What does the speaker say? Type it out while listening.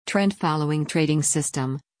Trend Following Trading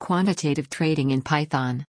System, Quantitative Trading in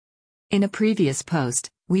Python. In a previous post,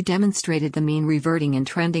 we demonstrated the mean reverting and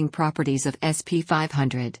trending properties of SP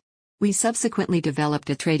 500. We subsequently developed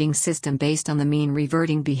a trading system based on the mean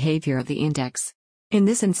reverting behavior of the index. In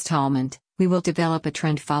this installment, we will develop a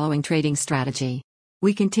trend-following trading strategy.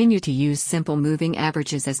 We continue to use simple moving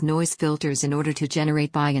averages as noise filters in order to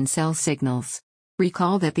generate buy and sell signals.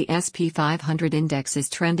 Recall that the SP 500 index is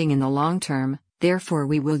trending in the long term, therefore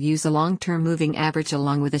we will use a long-term moving average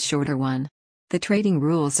along with a shorter one. The trading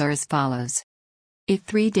rules are as follows. If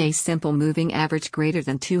 3-day simple moving average greater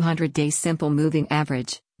than 200-day simple moving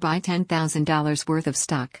average, buy $10,000 worth of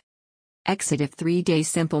stock. Exit if 3-day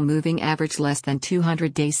simple moving average less than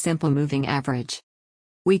 200-day simple moving average.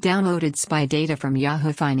 We downloaded SPY data from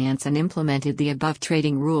Yahoo Finance and implemented the above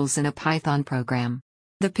trading rules in a Python program.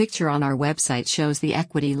 The picture on our website shows the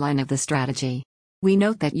equity line of the strategy. We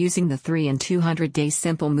note that using the 3 and 200-day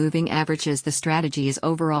simple moving averages, the strategy is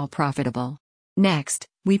overall profitable. Next,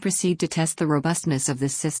 we proceed to test the robustness of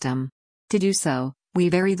this system. To do so, we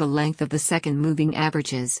vary the length of the second moving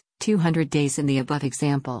averages, 200 days in the above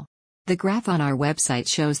example. The graph on our website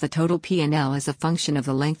shows the total P&L as a function of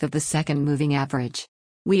the length of the second moving average.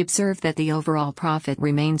 We observe that the overall profit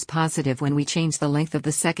remains positive when we change the length of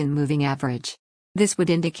the second moving average. This would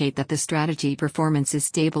indicate that the strategy performance is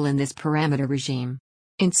stable in this parameter regime.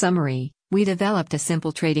 In summary, we developed a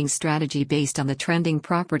simple trading strategy based on the trending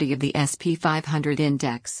property of the SP 500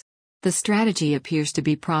 index. The strategy appears to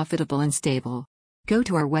be profitable and stable. Go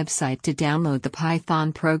to our website to download the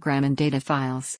Python program and data files.